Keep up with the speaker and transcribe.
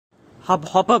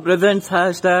Hopper presents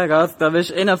hashtag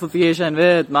अस्तविश in association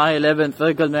with my 11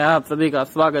 circle में आप सभी का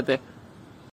स्वागत है।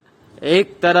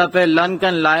 एक तरफ है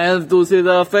लंकन लायंस, दूसरी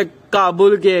तरफ है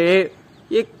काबुल के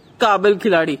ये काबिल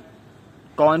खिलाड़ी।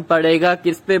 कौन पड़ेगा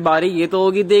किस पे बारी, ये तो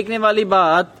होगी देखने वाली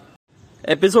बात।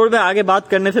 एपिसोड में आगे बात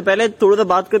करने से पहले थोड़ा सा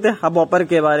बात करते हैं हब हॉपर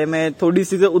के बारे में। थोड़ी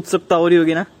सी उत्सुकता हो रही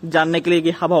होगी ना जानने के लिए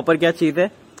कि हब हॉपर क्या चीज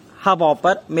है। हब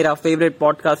हॉपर मेरा फेवरेट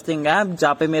पॉडकास्टिंग ऐप,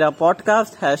 जहाँ पे मेरा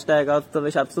पॉडकास्ट हैशटैग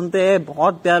अस्तविश आप सुनते हैं,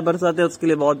 बहुत प्यार बरसाते हैं, उसके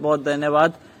लिए बहुत बहुत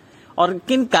धन्यवाद। और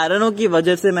किन कारणों की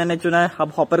वजह से मैंने चुना है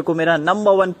हब हॉपर को मेरा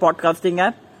नंबर 1 पॉडकास्टिंग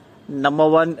ऐप।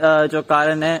 नंबर 1 जो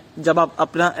कारण है, जब आप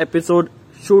अपना एपिसोड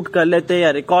शूट कर लेते हैं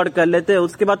या रिकॉर्ड कर लेते हैं,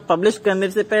 उसके बाद पब्लिश करने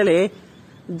से पहले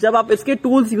जब आप इसके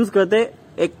टूल्स यूज करते हैं,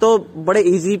 एक तो बड़े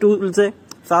इजी टूल्स है,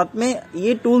 साथ में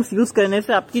ये टूल्स यूज करने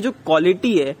से आपकी जो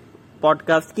क्वालिटी है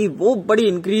पॉडकास्ट की वो बड़ी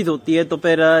इंक्रीज होती है। तो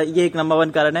फिर ये एक नंबर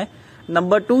 1 कारण है।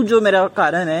 नंबर 2 जो मेरा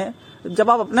कारण है, जब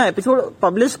आप अपना एपिसोड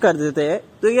पब्लिश कर देते हैं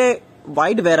तो ये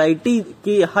वाइड वैरायटी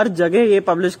की हर जगह ये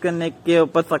पब्लिश करने के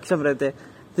ऊपर सक्षम रहते हैं।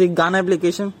 तो गाना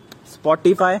application,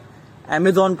 Spotify,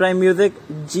 Amazon prime music,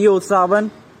 जियो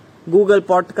सावन, गूगल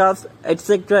पॉडकास्ट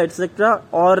एटसेट्रा एटसेट्रा।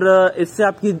 और इससे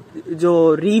आपकी जो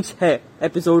रीच है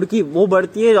एपिसोड की वो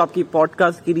बढ़ती है, जो आपकी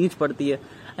पॉडकास्ट की रीच बढ़ती है।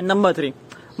 एंड नंबर 3,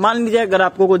 मान लीजिए अगर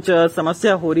आपको कुछ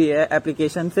समस्या हो रही है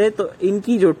एप्लीकेशन से, तो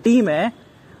इनकी जो टीम है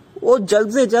वो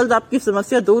जल्द से जल्द आपकी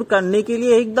समस्या दूर करने के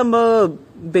लिए एकदम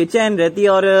बेचैन रहती है।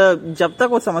 और जब तक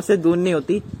वो समस्या दूर नहीं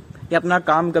होती, ये अपना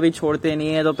काम कभी छोड़ते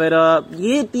नहीं है। तो फिर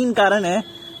ये 3 कारण है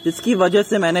जिसकी वजह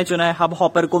से मैंने चुना है हब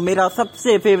हॉपर को मेरा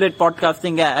सबसे फेवरेट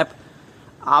पॉडकास्टिंग ऐप।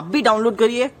 आप भी डाउनलोड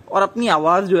करिए और अपनी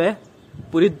आवाज जो है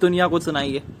पूरी दुनिया को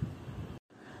सुनाइए।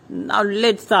 Now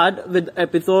let's start with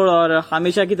episode. और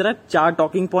हमेशा की तरह 4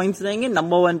 टॉकिंग पॉइंट्स रहेंगे।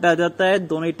 नंबर 1 पे आ जाता है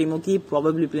दोनों टीमों की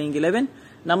प्रोबेबली प्लेइंग 11।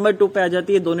 नंबर 2 पे आ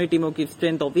जाती है दोनों टीमों की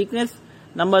स्ट्रेंथ और वीकनेस।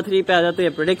 नंबर 3 पे आ जाते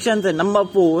हैं प्रेडिक्शंस। नंबर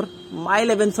 4 माय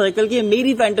 11 सर्कल की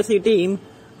मेरी फैंटेसी टीम,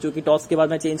 जो कि टॉस के बाद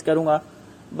मैं चेंज करूंगा।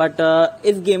 बट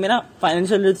इस गेम में ना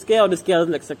फाइनेंशियल रिस्क है और इसकी आदत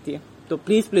लग सकती है, तो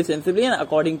please play sensibly and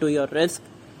according to your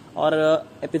risk. और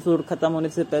एपिसोड खत्म होने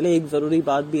से पहले एक जरूरी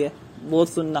बात भी है, वो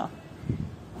सुनना।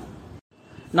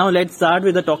 Now let's start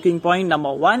with the talking point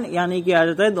number 1, यानी कि आ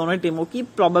जाता है दोनों टीमों की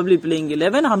प्रोबेबली प्लेइंग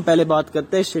 11। हम पहले बात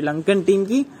करते हैं श्रीलंकन टीम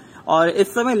की। और इस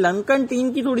समय लंकन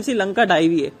टीम की थोड़ी सी लंका ढाई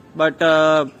हुई है, बट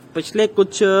पिछले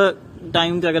कुछ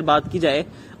टाइम से अगर बात की जाए,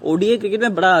 ओडीआई क्रिकेट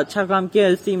में बड़ा अच्छा काम किया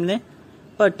है इस टीम ने,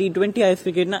 पर टी20 आईएस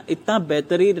क्रिकेट ना इतना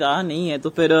बेहतरीन रहा नहीं है। तो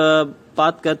फिर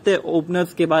बात करते हैं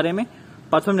ओपनर्स के बारे में।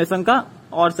 प्रथम निशंका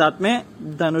और साथ में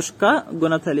धनुष्का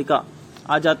गुणथलिका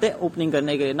आ जाते हैं ओपनिंग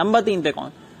करने के लिए। नंबर 3 पे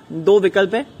कौन? 2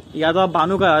 विकल्प है, या तो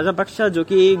भानु का राजा पक्षा, जो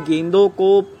कि गेंदों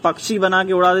को पक्षी बना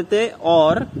के उड़ा देते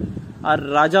और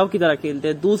राजाओं की तरह खेलते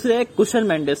हैं। दूसरे कुशल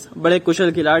मेंडिस, बड़े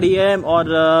कुशल खिलाड़ी है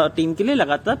और टीम के लिए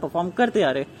लगातार परफॉर्म करते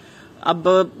आ रहे।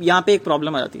 अब यहाँ पे एक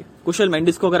प्रॉब्लम आ जाती है, कुशल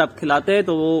मेंडिस को अगर आप खिलाते हैं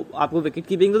तो वो आपको विकेट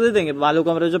कीपिंग तो दे देंगे, भानु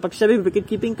का राजा पक्षा भी विकेट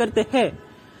कीपिंग करते हैं,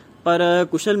 पर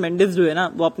कुशल मेंडिस जो है ना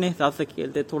वो अपने हिसाब से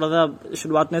खेलते हैं। थोड़ा सा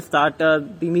शुरुआत में स्टार्ट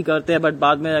धीमी करते हैं, बट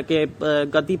बाद में जाके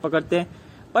गति पकड़ते हैं।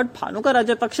 बट भानु का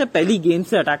राजा पक्ष पहली गेंद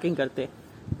से अटैकिंग करते हैं,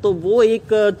 तो वो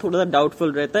एक थोड़ा सा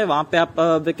डाउटफुल रहता है। वहां पे आप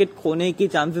विकेट खोने की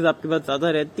चांसेस आपके पास ज्यादा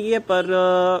रहती है, पर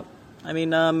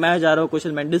मैं जा रहा हूँ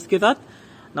कुशल मेंडिस के साथ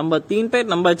नंबर 3 पे।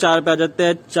 नंबर 4 पे आ जाते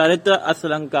हैं चरित्र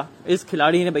असलंका। इस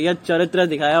खिलाड़ी ने भैया चरित्र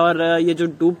दिखाया, और ये जो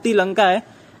डूबती लंका है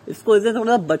इसको इसने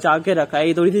थोड़ा सा बचा के रखा है,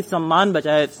 ये थोड़ी सी सम्मान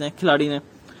बचाया इसने खिलाड़ी ने।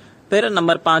 फिर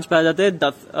नंबर 5 पे आ जाते हैं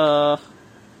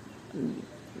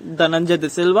धनंजय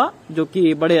डिसिल्वा, जो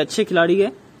कि बड़े अच्छे खिलाड़ी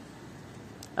है,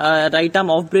 right arm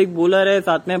of break bowler है,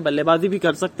 साथ में बल्लेबाजी भी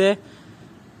कर सकते हैं।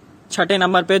 6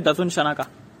 नंबर पे दसुन शनाका,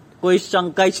 कोई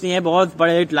शंका ही नहीं है, बहुत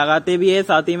बड़े हिट लगाते भी है,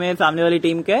 साथ ही में सामने वाली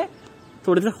टीम के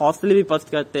थोड़े से हौसले भी पस्त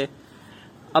करते हैं।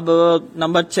 अब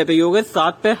नंबर 6 पे योगेश,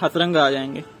 7 पे हसरंगा आ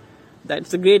जाएंगे।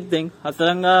 That's a great thing.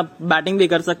 Hasaranga batting भी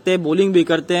कर सकते हैं, बॉलिंग भी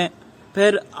करते हैं।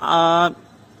 फिर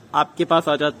आपके पास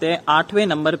आ जाते हैं 8वें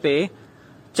नंबर पे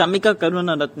चमिका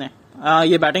करुणारत्ने।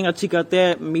 ये बैटिंग अच्छी करते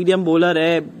हैं, मीडियम बॉलर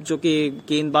है, जो कि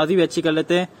गेंदबाजी भी अच्छी कर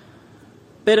लेते हैं।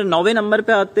 फिर 9वें नंबर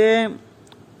पे आते हैं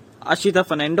आशिता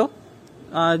फर्नांडो,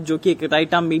 जो कि एक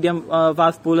right arm medium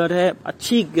fast bowler है,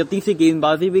 अच्छी गति से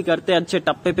गेंदबाजी भी करते हैं, अच्छे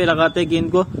टप्पे पे लगाते हैं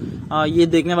गेंद को, ये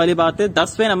देखने वाली बात है।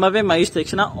 10वें नंबर पे महेश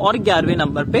तीक्ष्णा और 11वें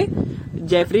नंबर पे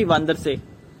जेफरी वांदर से।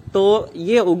 तो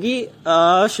ये होगी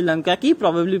श्रीलंका की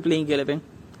प्रोबेबली प्लेइंग 11।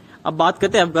 अब बात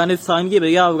करते हैं अफगानिस्तान की।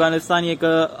 भैया अफगानिस्तान एक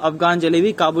अफगान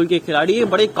जलेबी काबुल के खिलाड़ी है,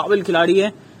 बड़े काबिल खिलाड़ी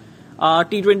है।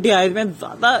 टी20 आईएस में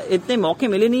ज्यादा इतने मौके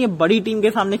मिले नहीं है बड़ी टीम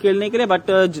के सामने खेलने के लिए,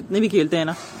 बट जितने भी खेलते हैं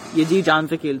ना ये जी जान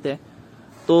से खेलते हैं।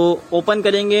 तो ओपन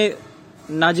करेंगे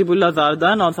नाजिबुल्लाह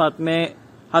जारदान और साथ में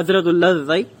हजरतुल्लाह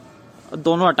रजाई,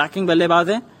 दोनों अटैकिंग बल्लेबाज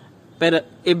हैं। फिर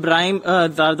इब्राहिम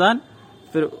जारदान,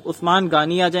 फिर उस्मान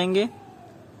गानी आ जाएंगे,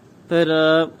 फिर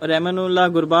रहमानुल्लाह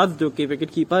गुरबाज जो कि विकेट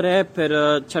कीपर है, फिर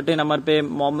छठे नंबर पे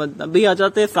मोहम्मद नबी आ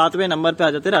जाते हैं, 7वें नंबर पे आ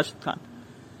जाते हैं राशिद खान,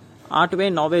 8वें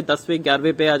 9वें 10वें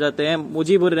 11वें पे आ जाते हैं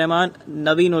मुजीबुर रहमान,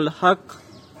 नवीन उल हक,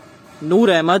 नूर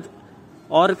अहमद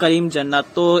और करीम जन्नत।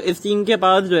 तो इस टीम के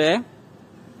पास जो है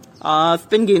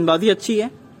स्पिन गेंदबाजी अच्छी है,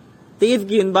 तेज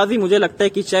गेंदबाजी मुझे लगता है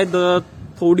कि शायद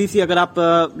थोड़ी सी अगर आप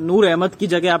नूर अहमद की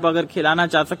जगह आप अगर खिलाना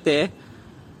चाह सकते हैं,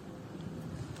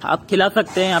 आप खिला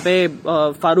सकते हैं यहाँ पे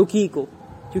फारूकी को,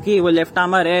 क्योंकि वो लेफ्ट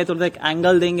आर्मर है, थोड़ा सा एक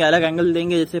एंगल देंगे, अलग एंगल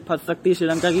देंगे जिससे फंस सकती है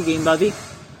श्रीलंका की गेंदबाजी।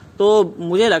 तो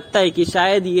मुझे लगता है कि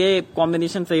शायद ये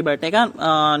कॉम्बिनेशन सही बैठेगा।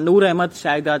 नूर अहमद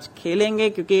शायद आज खेलेंगे,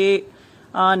 क्योंकि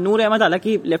नूर अहमद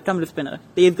हालांकि लेफ्ट आर्म स्पिनर,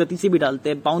 तेज गति से भी डालते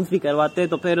हैं, बाउंस भी करवाते हैं,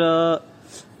 तो फिर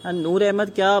नूर अहमद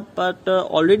क्या, बट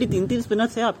ऑलरेडी 3-3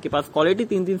 स्पिनर्स है आपके पास, क्वालिटी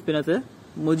 3-3 स्पिनर्स है।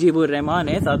 मुजीबुर रहमान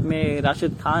है, साथ में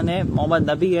राशिद खान है, मोहम्मद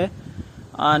नबी है,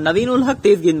 नवीन उल हक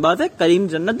तेज गेंदबाज है, करीम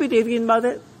जन्नत भी तेज गेंदबाज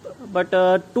है, but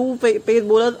 2 pace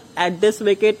bowler at this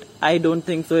wicket I don't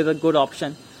think so is a good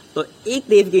option. तो एक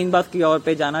तेज गेंदबाज की ओर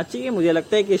पे जाना चाहिए। मुझे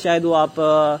लगता है कि शायद वो आप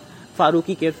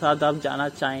फारूकी के साथ आप जाना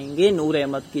चाहेंगे नूर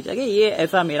अहमद की जगह, ये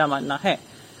ऐसा मेरा मानना है।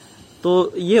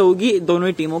 तो ये होगी दोनों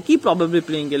ही टीमों की प्रोबेबली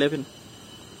प्लेइंग 11।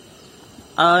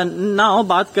 नाउ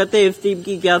बात करते हैं इस टीम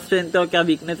की क्या स्ट्रेंथ और क्या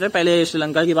वीकनेस है। पहले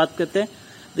श्रीलंका की बात करते हैं।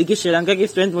 देखिए श्रीलंका की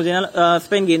स्ट्रेंथ मुझे ना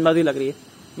स्पिन गेंदबाजी लग रही है।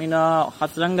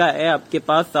 हसरंगा है आपके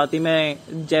पास, साथ ही में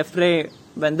जेफरे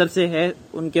वेंदर से है,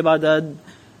 उनके बाद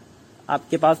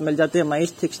आपके पास मिल जाते हैं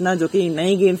महेश थिक्सना जो कि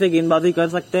नई गेंद से गेंदबाजी कर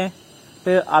सकते हैं।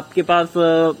 फिर आपके पास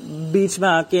बीच में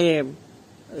आके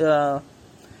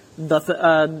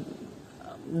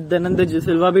धनंजय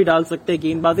जिसिल्वा भी डाल सकते हैं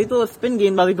गेंदबाजी। तो स्पिन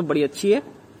गेंदबाजी तो बड़ी अच्छी है।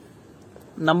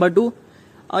 नंबर 2,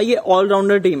 ये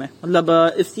ऑलराउंडर टीम है,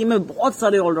 मतलब इस टीम में बहुत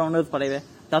सारे ऑलराउंडर्स पड़े हुए हैं।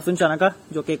 दासुन चानका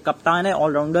जो कि कप्तान है,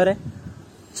 ऑलराउंडर है।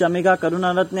 चमिका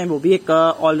करुणारत्ने वो भी एक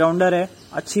ऑलराउंडर है,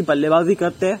 अच्छी बल्लेबाजी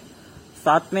करते हैं।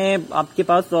 साथ में आपके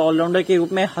पास ऑलराउंडर के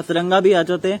रूप में हसरंगा भी आ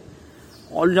जाते हैं।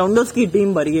 ऑलराउंडर्स की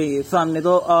टीम भरी है ये सामने।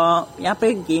 तो यहाँ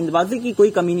पे गेंदबाजी की कोई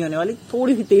कमी नहीं होने वाली।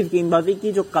 थोड़ी सी तेज गेंदबाजी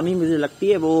की जो कमी मुझे लगती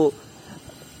है वो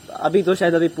अभी तो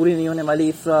शायद अभी पूरी नहीं होने वाली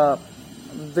इस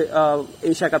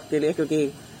एशिया कप के लिए,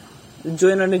 क्योंकि जो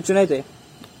इन्होंने चुने थे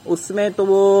उसमें तो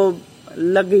वो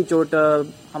लग गई चोट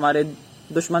हमारे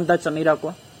दुश्मन था चमीरा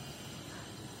को।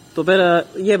 तो फिर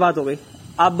ये बात हो गई।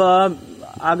 अब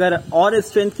अगर और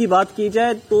स्ट्रेंथ की बात की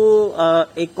जाए तो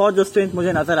एक और जो स्ट्रेंथ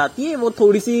मुझे नजर आती है वो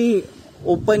थोड़ी सी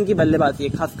ओपन की बल्लेबाजी है,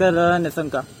 खासकर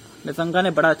निशंका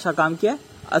ने बड़ा अच्छा काम किया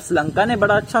है, श्रीलंका ने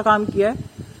बड़ा अच्छा काम किया है।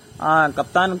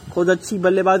 कप्तान खुद अच्छी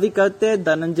बल्लेबाजी करते हैं,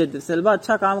 धनंजय डिसिल्वा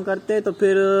अच्छा काम करते हैं। तो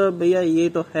फिर भैया ये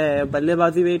तो है,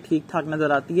 बल्लेबाजी भी ठीक ठाक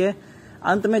नजर आती है।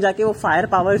 अंत में जाके वो फायर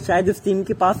पावर शायद इस टीम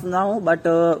के पास ना हो, बट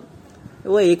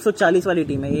वो 140 वाली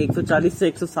टीम है। 140 से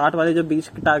 160 वाले जो बीच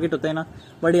के टारगेट होते हैं ना,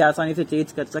 बड़ी आसानी से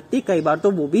चेज कर सकती है। कई बार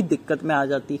तो वो भी दिक्कत में आ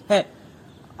जाती है।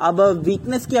 अब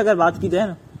वीकनेस की अगर बात की जाए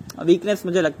ना, वीकनेस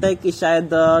मुझे लगता है कि शायद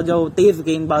जो तेज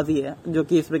गेंदबाजी है जो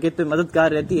कि इस विकेट पे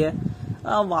मददगार रहती है,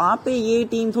 वहां पे ये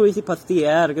टीम थोड़ी सी फंसती है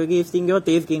यार, क्योंकि इस टीम के पास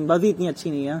तेज गेंदबाजी इतनी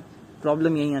अच्छी नहीं है।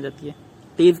 प्रॉब्लम यही आ जाती है,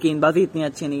 तेज गेंदबाजी इतनी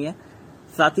अच्छी नहीं है।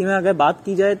 साथ ही में अगर बात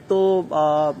की जाए तो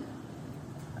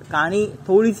कहानी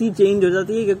थोड़ी सी चेंज हो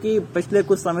जाती है, क्योंकि पिछले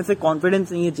कुछ समय से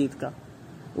कॉन्फिडेंस नहीं है जीत का,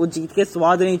 वो जीत के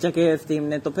स्वाद नहीं चखे है इस टीम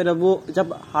ने। तो फिर अब वो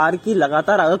जब हार की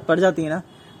लगातार आदत पड़ जाती है ना,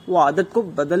 वो आदत को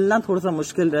बदलना थोड़ा सा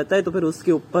मुश्किल रहता है। तो फिर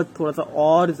उसके ऊपर थोड़ा सा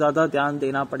और ज्यादा ध्यान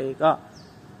देना पड़ेगा।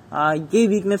 ये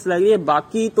वीकनेस लगी है,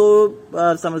 बाकी तो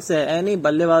समस्या है नहीं।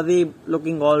 बल्लेबाजी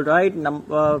लुकिंग ऑल राइट,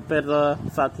 फिर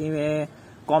साथ ही में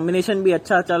कॉम्बिनेशन भी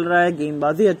अच्छा चल रहा है,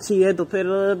 गेंदबाजी अच्छी है। तो फिर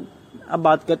अब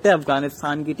बात करते हैं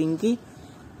अफगानिस्तान की टीम की।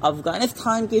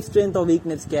 अफगानिस्तान की स्ट्रेंथ और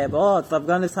वीकनेस क्या है? बहुत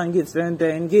अफगानिस्तान की स्ट्रेंथ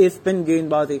है इनकी स्पिन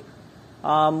गेंदबाजी।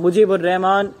 मुजीबुर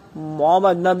रहमान,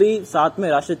 मोहम्मद नबी, साथ में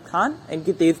राशिद खान,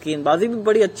 इनकी तेज गेंदबाजी भी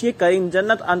बड़ी अच्छी है। करीम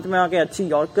जन्नत अंत में आके अच्छी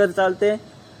यॉर्कर डालते हैं।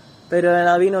 फिर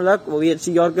नवीन उल हक वो भी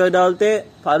अच्छी यॉर्कर डालते।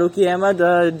 फारूकी अहमद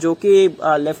जो कि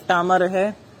लेफ्ट आर्मर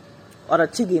है और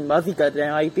अच्छी गेंदबाजी कर रहे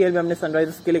हैं। आईपीएल में हमने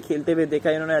सनराइजर्स के लिए खेलते हुए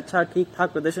देखा, इन्होंने अच्छा ठीक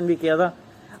ठाक प्रदर्शन भी किया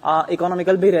था।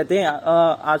 इकोनॉमिकल भी रहते हैं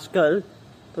आजकल,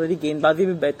 तो इनकी गेंदबाजी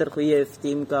भी बेहतर हुई है इस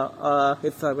टीम का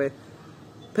हिस्सा में।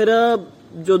 फिर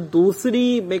जो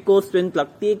दूसरी मेरे को स्ट्रेंथ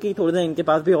लगती है कि थोड़ा सा इनके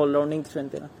पास भी ऑलराउंडिंग स्ट्रेंथ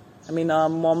है ना।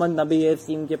 मोहम्मद नबी है इस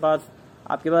टीम के पास,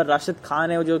 आपके पास राशिद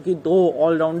खान है जो कि 2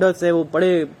 ऑलराउंडर्स है, वो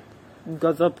बड़े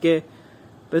गजब के।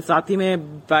 फिर साथ ही में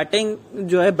बैटिंग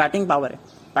जो है, बैटिंग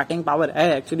पावर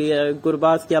है एक्चुअली।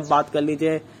 गुरबाज की आप बात कर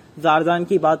लीजिए, जारदान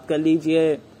की बात कर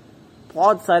लीजिए,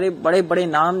 बहुत सारे बड़े बड़े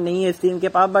नाम नहीं है इस टीम के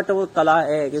पास, बट वो कला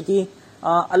है क्योंकि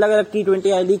अलग अलग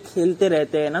T20 आई लीग खेलते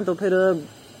रहते हैं ना। तो फिर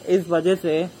इस वजह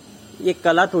से ये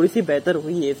कला थोड़ी सी बेहतर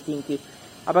हुई है इस टीम की।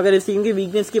 अब अगर इस टीम की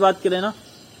वीकनेस की बात करें ना,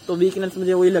 तो वीकनेस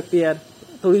मुझे वही लगती है यार,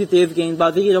 थोड़ी सी तेज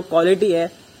गेंदबाजी की जो क्वालिटी है,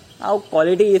 वो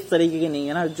क्वालिटी इस तरीके की नहीं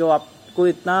है ना जो आपको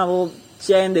इतना वो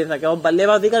चैन दे सके। और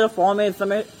बल्लेबाजी का जो फॉर्म है इस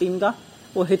समय टीम का,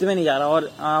 वो हिट में नहीं जा रहा,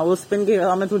 और वो स्पिन के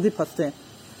सामने थोड़ी सी फंसते हैं।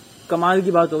 कमाल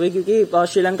की बात हो गई, क्योंकि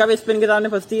श्रीलंका भी स्पिन के सामने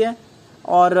फंसती है,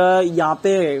 और यहाँ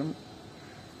पे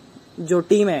जो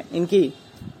टीम है इनकी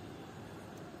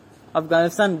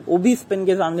अफगानिस्तान, वो भी स्पिन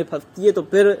के सामने फंसती है। तो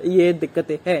फिर ये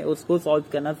दिक्कतें हैं, उसको सॉल्व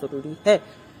करना जरूरी है।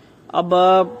 अब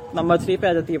नंबर 3 पे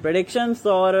आ जाती है प्रेडिक्शंस,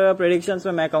 और प्रेडिक्शंस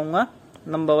में मैं कहूंगा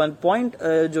नंबर 1 पॉइंट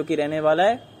जो कि रहने वाला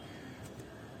है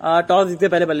टॉस जीतते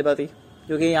पहले बल्लेबाजी,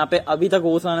 क्योंकि यहाँ पे अभी तक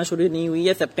ओस आना शुरू नहीं हुई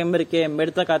है, सितंबर के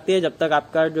मिड तक आती है, जब तक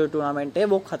आपका जो टूर्नामेंट है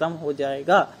वो खत्म हो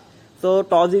जाएगा। तो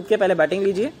टॉस जीत के पहले बैटिंग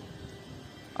लीजिए।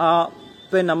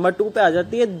 फिर नंबर 2 पे आ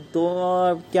जाती है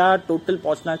क्या टोटल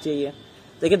पहुंचना चाहिए।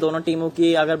 देखिए दोनों टीमों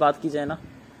की अगर बात की जाए ना,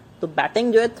 तो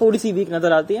बैटिंग जो है थोड़ी सी वीक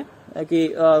नजर आती है, कि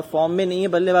फॉर्म में नहीं है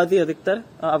बल्लेबाजी अधिकतर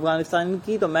अफगानिस्तान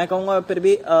की। तो मैं कहूंगा फिर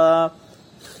भी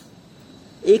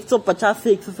 150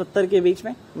 से 170 के बीच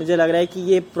में मुझे लग रहा है कि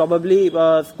ये प्रोबेबली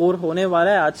स्कोर होने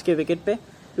वाला है आज के विकेट पे,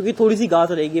 क्योंकि थोड़ी सी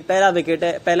घास रहेगी, पहला विकेट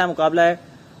है, पहला मुकाबला है,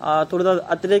 थोड़ा सा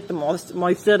अतिरिक्त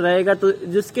मॉइस्चर रहेगा, तो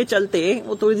जिसके चलते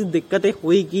वो थोड़ी सी दिक्कतें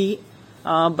हुई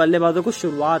बल्लेबाजों को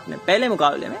शुरुआत में पहले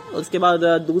मुकाबले में। उसके बाद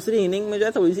दूसरी इनिंग में जो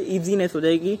है थोड़ी सी इजीनेस हो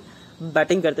जाएगी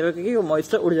बैटिंग करते हुए, क्योंकि वो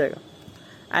मॉइस्चर उड़ जाएगा।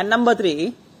 And number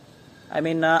 3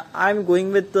 I am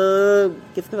going with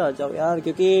किसके साथ जाओ यार,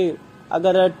 क्योंकि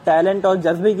अगर टैलेंट और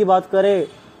जज्बे की बात करें,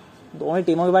 दोनों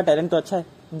टीमों के पास टैलेंट तो अच्छा है,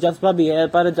 जज्बा भी है,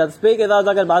 पर जज्बे के साथ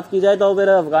अगर बात की जाए तो फिर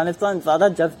अफगानिस्तान ज्यादा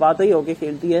जज्बाती होकर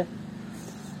खेलती है।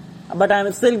 But I am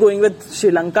still going with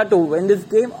Sri Lanka to win this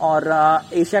game, और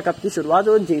एशिया कप की शुरुआत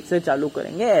वो जीत से चालू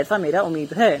करेंगे, ऐसा मेरा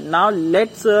उम्मीद है। Now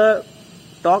let's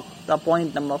talk the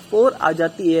point number 4 आ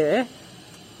जाती है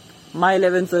माई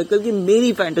 11 सर्कल की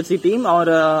मेरी फैंटेसी टीम, और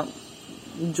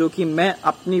जो कि मैं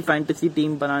अपनी फैंटेसी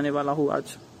टीम बनाने वाला हूं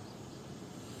आज।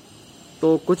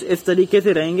 तो कुछ इस तरीके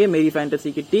से रहेंगे मेरी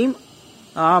फैंटेसी की टीम।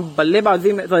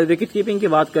 बल्लेबाजी में विकेट कीपिंग की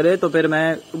बात करें तो फिर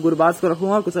मैं गुरबाज को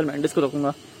रखूंगा, कुशल मेंडिस को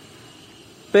रखूंगा।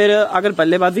 फिर अगर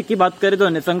बल्लेबाजी की बात करें तो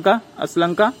निशंका,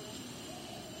 असलंका।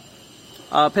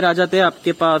 फिर आ जाते हैं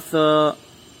आपके पास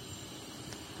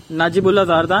नाजिबुल्लाह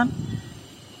जारदान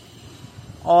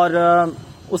और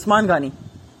उस्मान गानी।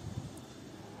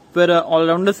 फिर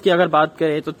ऑलराउंडर्स की अगर बात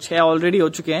करें तो 6 ऑलरेडी हो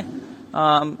चुके हैं,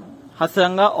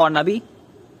 हसरंगा और नबी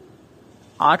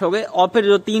 8 हो गए। और फिर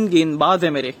जो 3 गेंदबाज है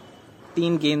मेरे,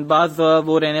 3 गेंदबाज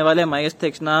वो रहने वाले महेश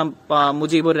तीक्ष्णा,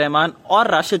 मुजीबुर रहमान और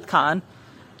राशिद खान।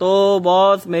 तो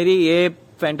बॉस मेरी ये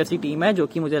फैंटेसी टीम है जो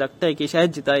कि मुझे लगता है कि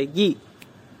शायद जिताएगी,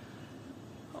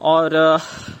 और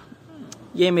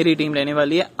ये मेरी टीम रहने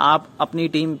वाली है। आप अपनी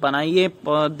टीम बनाइए,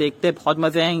 देखते बहुत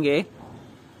मजे आएंगे,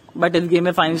 बट इस गेम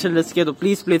में फाइनेंशियल रिस्क है, तो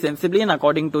please play sensibly and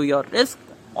according to your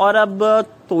risk. और अब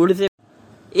थोड़ी से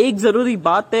एक जरूरी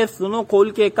बात है, सुनो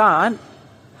खोल के कान,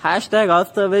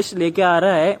 #AskTheWish लेके आ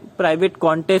रहा है प्राइवेट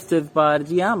कॉन्टेस्ट इस बार।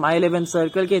 जी हाँ, माई 11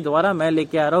 सर्कल के द्वारा मैं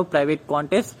लेके आ रहा हूँ प्राइवेट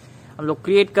कॉन्टेस्ट। हम लोग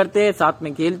क्रिएट करते हैं, साथ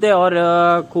में खेलते हैं और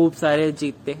खूब सारे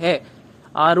जीतते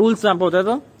हैं। रूल्स में होता है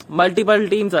तो मल्टीपल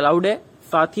टीम्स अलाउड है,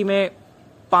 साथ ही में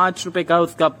 ₹5 का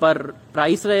उसका पर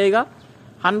प्राइस रहेगा,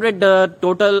 100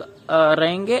 टोटल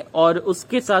रहेंगे, और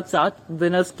उसके साथ साथ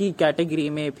विनर्स की कैटेगरी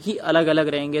में भी अलग अलग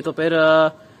रहेंगे। तो फिर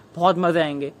बहुत मजे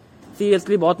आएंगे,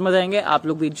 सीरियसली बहुत मजा आएंगे। आप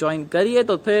लोग भी ज्वाइन करिए।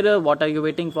 तो फिर what are you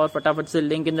waiting for, फटाफट से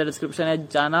लिंक इन द डिस्क्रिप्शन है,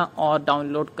 जाना और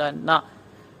डाउनलोड करना।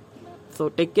 So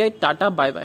take care, tata, bye bye.